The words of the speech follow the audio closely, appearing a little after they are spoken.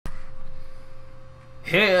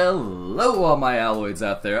Hello all my alloys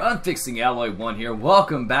out there, Unfixing Alloy 1 here.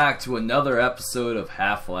 Welcome back to another episode of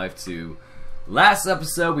Half-Life 2. Last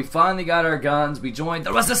episode we finally got our guns, we joined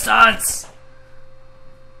the Resistance!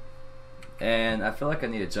 And I feel like I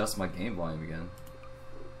need to adjust my game volume again.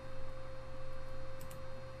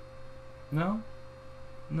 No?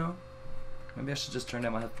 No? Maybe I should just turn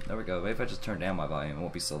down my... There we go. Maybe if I just turn down my volume, it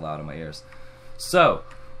won't be so loud in my ears. So,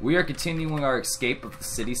 we are continuing our escape of the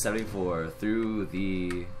City 74 through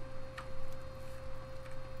the...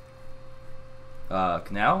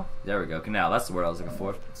 canal? There we go, canal. That's the word I was looking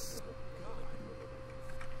for.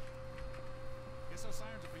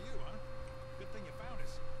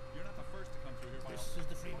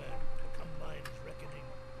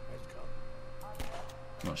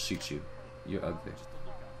 I'm gonna shoot you. You're ugly.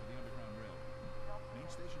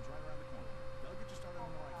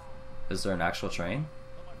 Is there an actual train?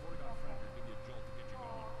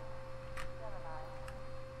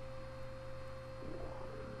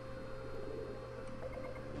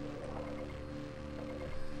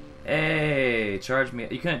 Hey, charge me.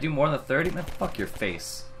 You couldn't do more than 30? Man, fuck your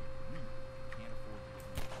face.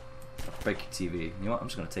 I'll break your TV. You know what? I'm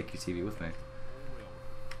just gonna take your TV with me.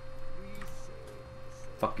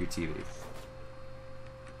 Fuck your TV.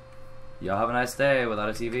 Y'all have a nice day without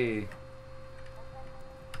a TV.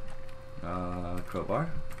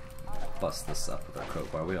 Crowbar? Bust this up with our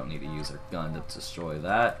crowbar. We don't need to use our gun to destroy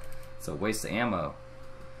that. It's a waste of ammo.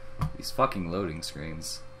 These fucking loading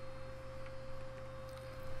screens.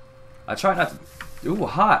 I try not to... Ooh,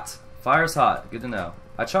 hot! Fire's hot. Good to know.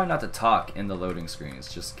 I try not to talk in the loading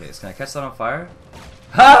screens, just in case. Can I catch that on fire?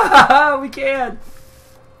 Ha ha ha! We can!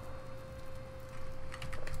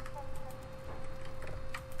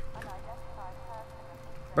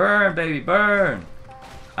 Burn, baby, burn!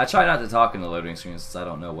 I try not to talk in the loading screens since I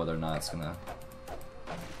don't know whether or not it's gonna...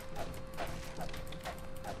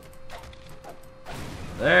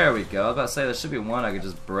 There we go. I was about to say there should be one I could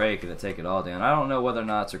just break and take it all down. I don't know whether or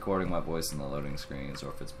not it's recording my voice in the loading screens or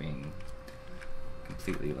if it's being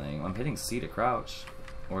completely lame. I'm hitting C to crouch.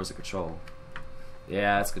 Or is it control?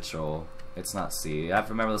 Yeah, it's control. It's not C. I have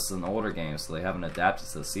to remember this is an older game, so they haven't adapted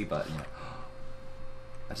to the C button yet.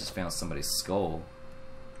 I just found somebody's skull.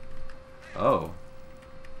 Oh.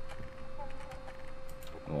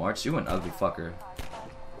 Well, aren't you an ugly fucker?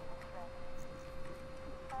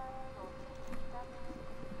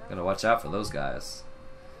 Gotta watch out for those guys.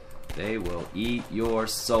 They will eat your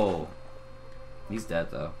soul. He's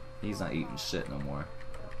dead though. He's not eating shit no more.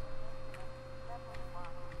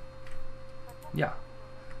 Yeah.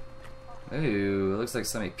 Ooh, it looks like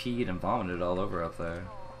somebody peed and vomited all over up there.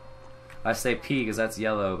 I say pee because that's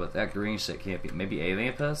yellow, but that green shit can't be. Maybe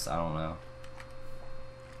alien piss? I don't know.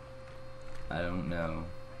 I don't know.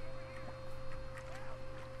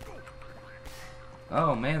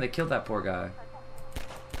 Oh man, they killed that poor guy.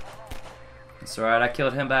 It's alright, I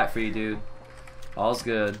killed him back for you, dude. All's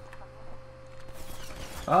good.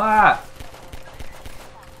 Ah!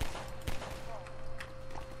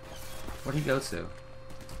 Where'd he go to? Did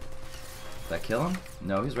that kill him?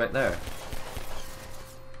 No, he's right there.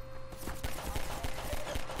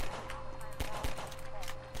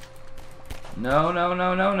 No, no,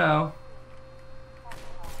 no, no, no.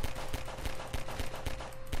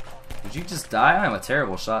 Did you just die? I'm a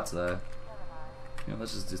terrible shot today. You know,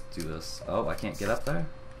 let's just do this. Oh, I can't get up there?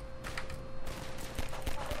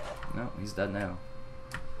 No, he's dead now.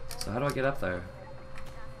 So how do I get up there?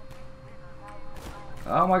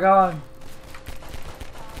 Oh my god!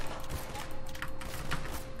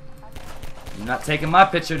 You're not taking my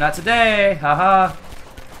picture, not today! Haha!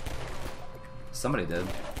 Somebody did.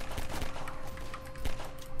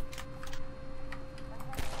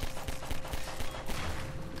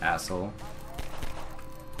 Asshole.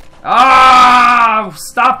 Ah!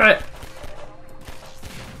 Stop it!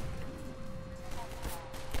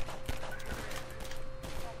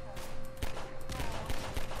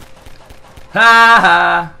 Ha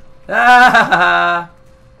ha! Ha ha!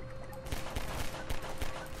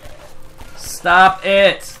 Stop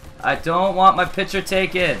it! I don't want my picture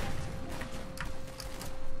taken.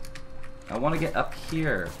 I want to get up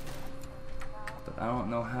here, but I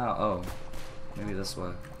don't know how. Oh, maybe this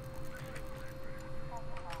way.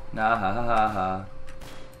 Nah, ha ha ha ha.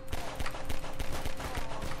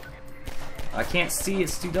 I can't see,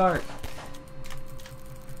 it's too dark.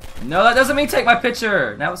 No, that doesn't mean take my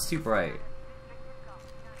picture! Now it's too bright.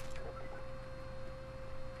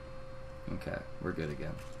 Okay, we're good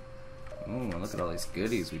again. Ooh, look at all these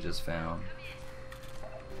goodies we just found.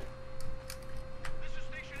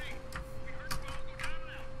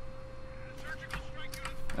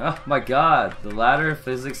 Oh my god, the ladder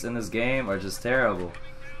physics in this game are just terrible.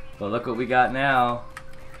 But look what we got now.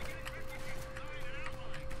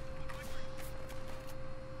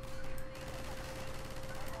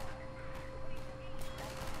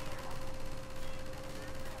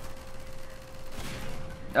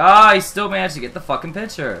 Ah, he still managed to get the fucking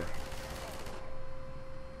picture.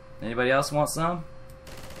 Anybody else want some?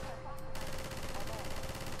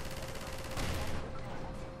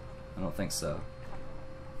 I don't think so.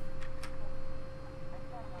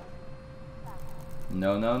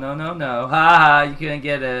 No, no, no, no, no. Ha ha, you couldn't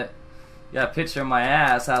get it. You got a picture of my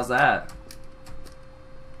ass. How's that?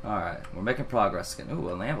 Alright, we're making progress again. Ooh,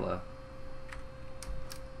 a Lambla.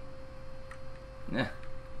 Yeah.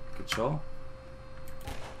 Control.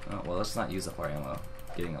 Oh, well, let's not use up our ammo.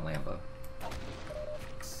 Getting a Lambo.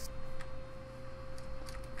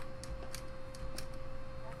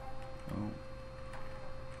 Oh.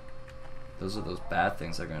 Those are those bad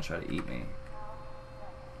things that are going to try to eat me.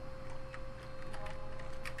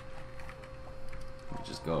 We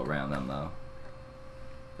just go around them, though.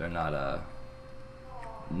 They're not,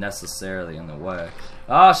 necessarily in the way.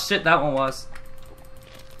 Oh, shit, that one was.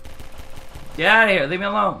 Get out of here. Leave me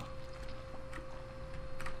alone.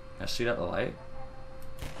 Can I shoot out the light?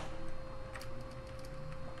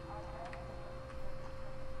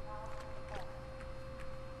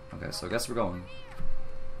 Okay, so I guess we're going.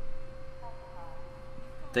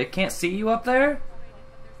 They can't see you up there?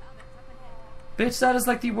 Bitch, that is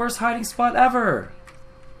like the worst hiding spot ever.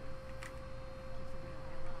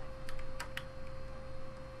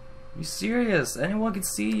 You serious? Anyone can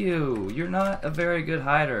see you. You're not a very good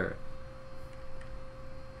hider.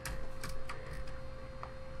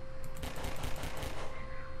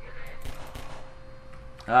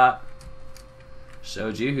 Ah.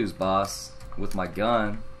 Showed you who's boss with my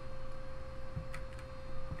gun.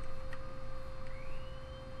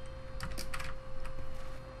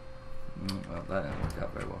 Well, that didn't work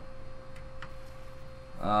out very well.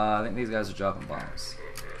 I think these guys are dropping bombs.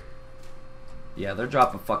 Yeah, they're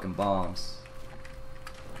dropping fucking bombs.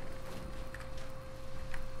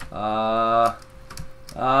 Ah.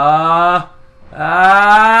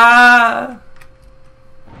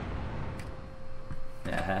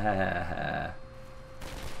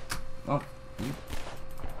 Oh, you.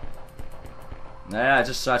 Yeah, I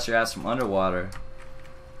just shot your ass from underwater.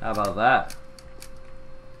 How about that?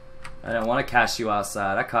 I didn't want to catch you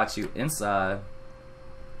outside. I caught you inside.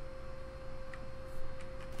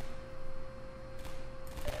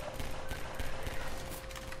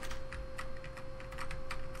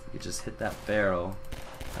 You just hit that barrel.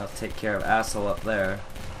 I'll take care of asshole up there.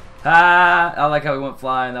 Ha! I like how he went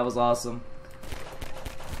flying. That was awesome.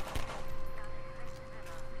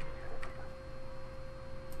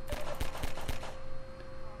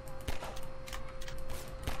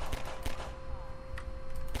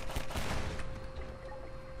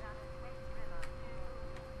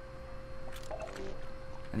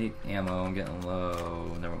 I need ammo. I'm getting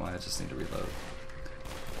low. Never mind. I just need to reload.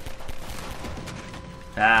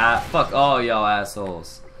 Ah, fuck all y'all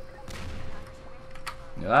assholes.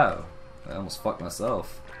 Wow, I almost fucked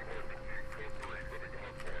myself.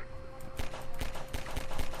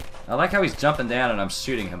 I like how he's jumping down and I'm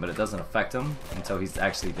shooting him, but it doesn't affect him until he's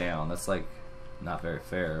actually down. That's like not very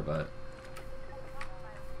fair, but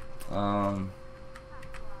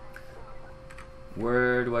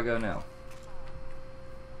where do I go now?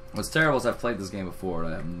 What's terrible is I've played this game before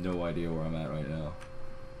and I have no idea where I'm at right now.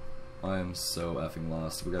 I am so effing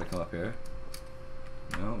lost. We gotta come up here.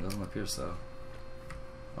 No, it doesn't appear so.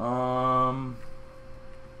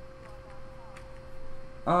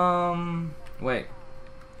 Wait.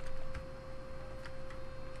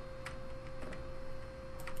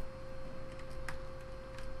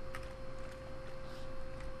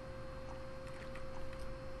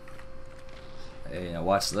 Hey, now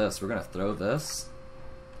watch this. We're gonna throw this.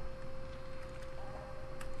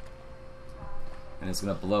 And it's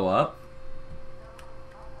gonna blow up.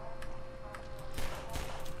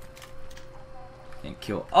 And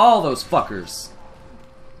kill all those fuckers.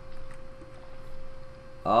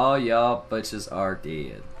 All y'all bitches are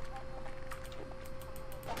dead.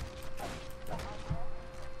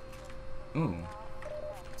 Ooh.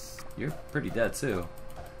 You're pretty dead too.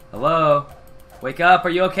 Hello? Wake up,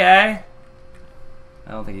 are you okay?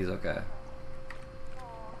 I don't think he's okay.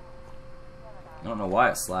 I don't know why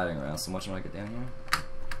it's sliding around so much when I get down here.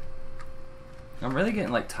 I'm really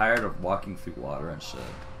getting like tired of walking through water and shit.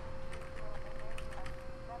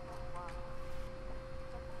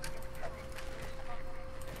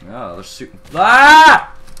 Oh, they're shooting.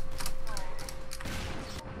 Ah!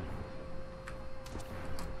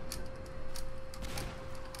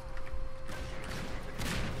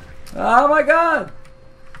 Oh my god!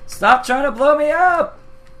 Stop trying to blow me up!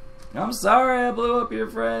 I'm sorry I blew up your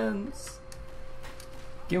friends.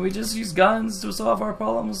 Can we just use guns to solve our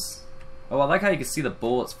problems? Oh, I like how you can see the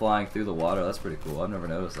bullets flying through the water. That's pretty cool. I've never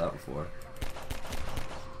noticed that before.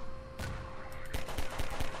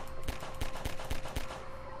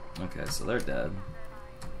 Okay, so they're dead.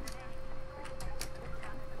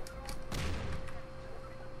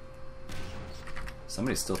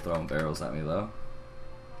 Somebody's still throwing barrels at me though.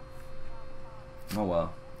 Oh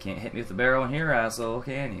well. Can't hit me with the barrel in here, asshole,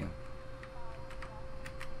 can you?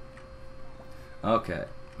 Okay.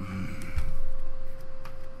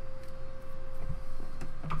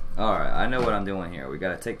 Alright, I know what I'm doing here. We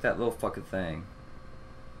gotta take that little fucking thing.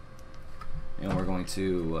 And we're going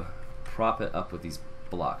to prop it up with these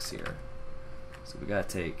blocks here. So we gotta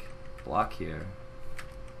take block here.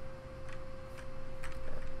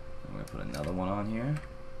 I'm gonna put another one on here.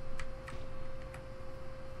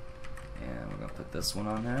 And we're gonna put this one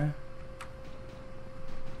on there.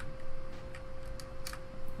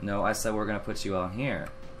 No, I said we're gonna put you on here.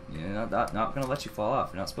 You're not gonna let you fall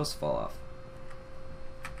off. You're not supposed to fall off.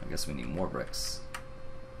 I guess we need more bricks.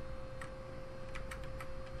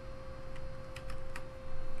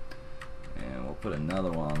 And we'll put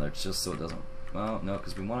another one on there just so it doesn't. Well, no,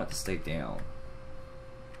 because we want it to stay down.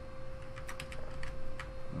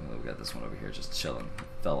 Oh, we got this one over here just chilling. It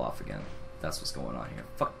fell off again. That's what's going on here.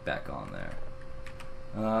 Fuck back on there.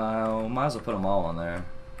 Might as well put them all on there.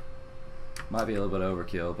 Might be a little bit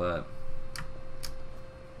overkill, but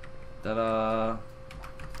ta-da!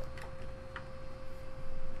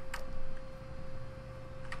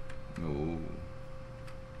 Ooh.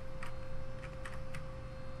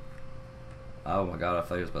 Oh my god, I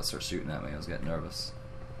thought he was about to start shooting at me. I was getting nervous.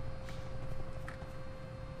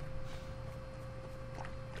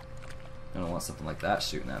 I don't want something like that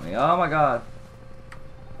shooting at me. Oh my god!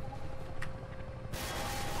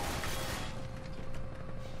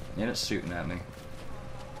 And it's shooting at me.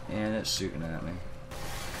 And it's shooting at me.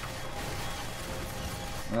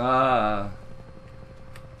 Ah!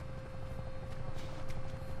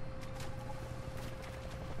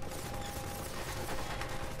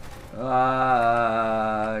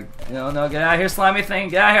 No, get out of here, slimy thing.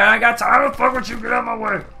 Get out of here. I got time to fuck with you. Get out of my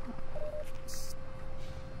way.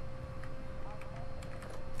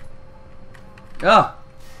 Oh!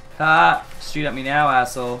 Ha! Shoot at me now,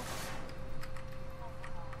 asshole.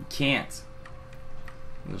 You can't.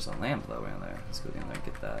 There's a lamp though around there. Let's go down there and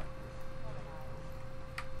get that.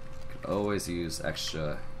 Could always use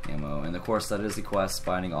extra ammo. And of course, that is the quest,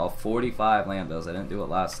 finding all 45 lambdas. I didn't do it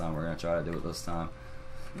last time. We're going to try to do it this time.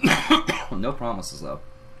 No promises though.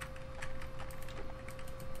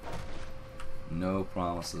 No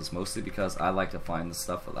promises. Mostly because I like to find the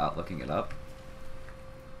stuff without looking it up.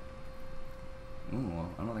 Ooh,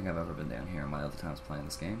 I don't think I've ever been down here in my other times playing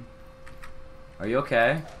this game. Are you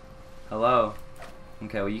okay? Hello?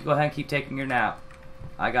 Okay, well you go ahead and keep taking your nap.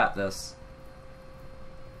 I got this.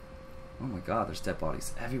 Oh my god, there's dead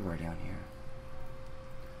bodies everywhere down here.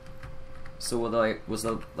 So was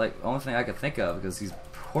the only thing I could think of, because these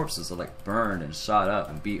corpses are like burned and shot up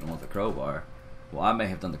and beaten with a crowbar. Well, I may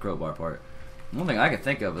have done the crowbar part. The one thing I could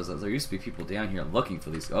think of is that there used to be people down here looking for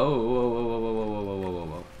these. Oh, whoa, whoa, whoa, whoa, whoa, whoa, whoa, whoa,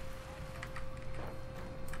 whoa.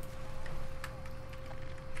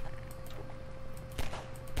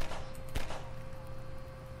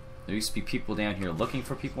 There used to be people down here looking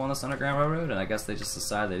for people on this Underground Railroad, and I guess they just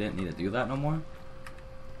decided they didn't need to do that no more.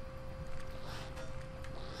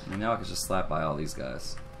 And now I can just slap by all these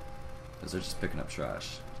guys, because they're just picking up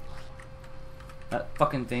trash. That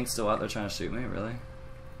fucking thing's still out there trying to shoot me, really?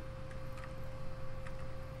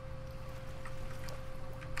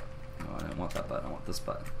 No, I didn't want that button, I want this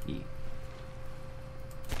button. E.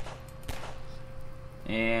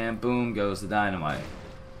 And boom goes the dynamite.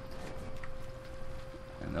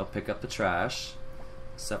 And they'll pick up the trash,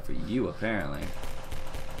 except for you apparently.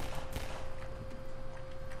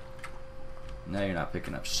 Now you're not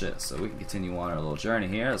picking up shit, so we can continue on our little journey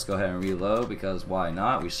here. Let's go ahead and reload, because why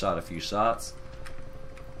not? We shot a few shots.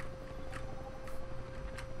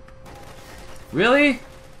 Really?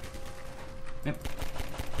 Yep.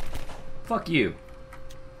 Fuck you.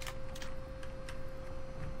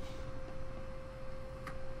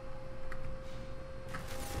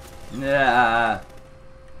 Yeah.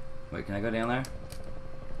 Wait, can I go down there?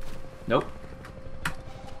 Nope.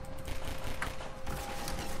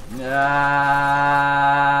 Ah!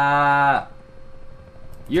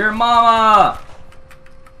 Your mama!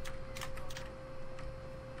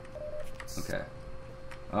 Okay.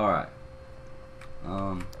 Alright.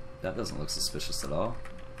 That doesn't look suspicious at all.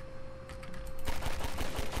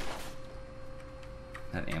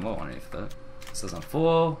 Had ammo underneath that. It says I'm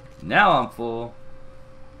full. Now I'm full.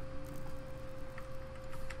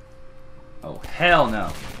 Oh, hell no.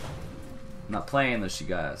 I'm not playing this, you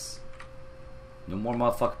guys. No more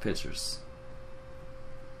motherfucking pictures.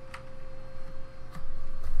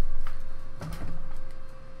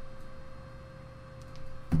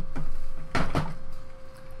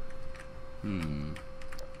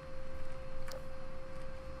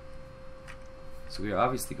 So we are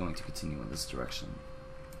obviously going to continue in this direction.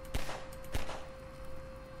 I'm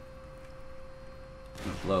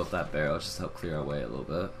gonna blow up that barrel just to help clear our way a little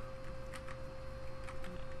bit.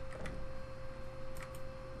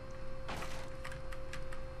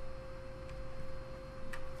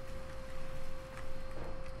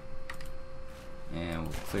 And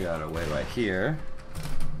we'll clear out our way right here.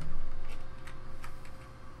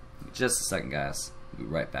 Just a second, guys. We'll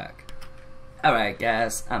be right back. Alright,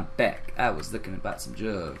 guys, I'm back. I was looking about some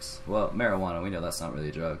drugs. Well, marijuana, we know that's not really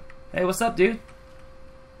a drug. Hey, what's up, dude?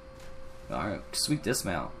 Alright, sweet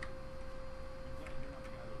dismount.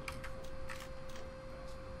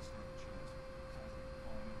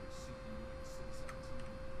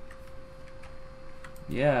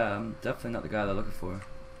 Yeah, I'm definitely not the guy they're looking for.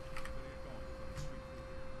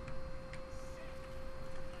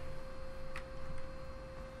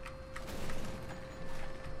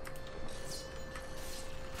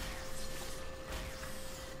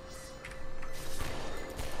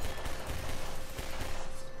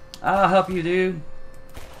 I'll help you, dude.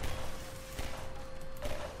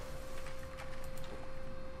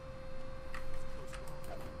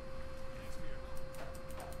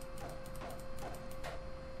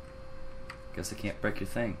 Guess I can't break your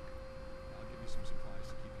thing.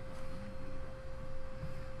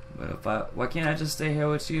 But why can't I just stay here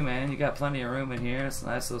with you, man? You got plenty of room in here. It's a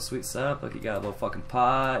nice little sweet setup. Look, you got a little fucking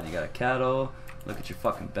pot. You got a kettle. Look at your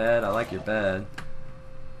fucking bed. I like your bed.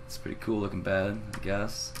 It's a pretty cool looking bed, I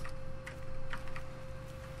guess.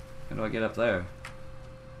 How do I get up there?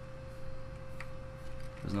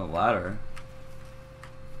 There's no ladder.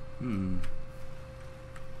 I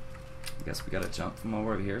guess we gotta jump from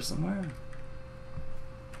over here somewhere.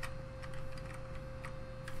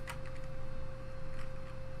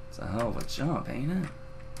 It's a hell of a jump, ain't it?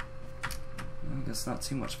 I guess not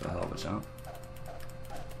too much of a hell of a jump.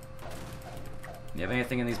 You have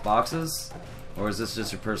anything in these boxes? Or is this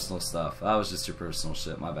just your personal stuff? That was just your personal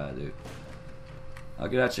shit, my bad, dude. I'll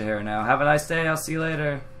get out your hair now. Have a nice day. I'll see you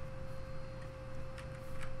later.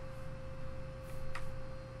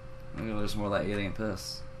 Maybe there's more of that alien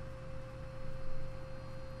piss.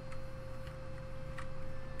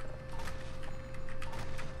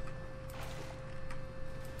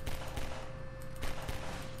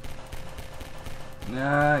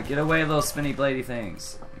 Nah, get away, little spinny bladey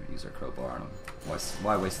things. Use our crowbar on them.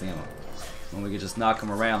 Why waste the ammo? When we could just knock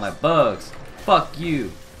them around like bugs. Fuck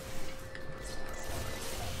you.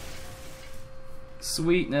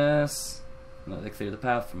 Sweetness. No, they cleared the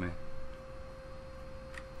path for me.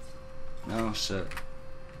 Oh shit.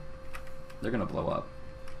 They're gonna blow up.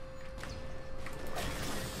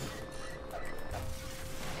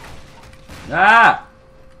 Ah!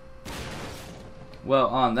 Well,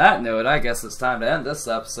 on that note, I guess it's time to end this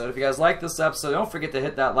episode. If you guys like this episode, don't forget to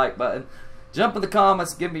hit that like button. Jump in the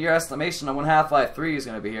comments, give me your estimation on when Half-Life 3 is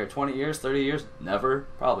going to be here. 20 years, 30 years? Never.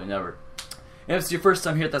 Probably never. And if it's your first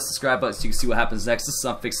time here, hit that subscribe button so you can see what happens next. This is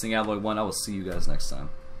I'm Fixing Alloy 1. I will see you guys next time.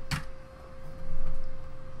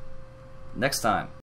 Next time.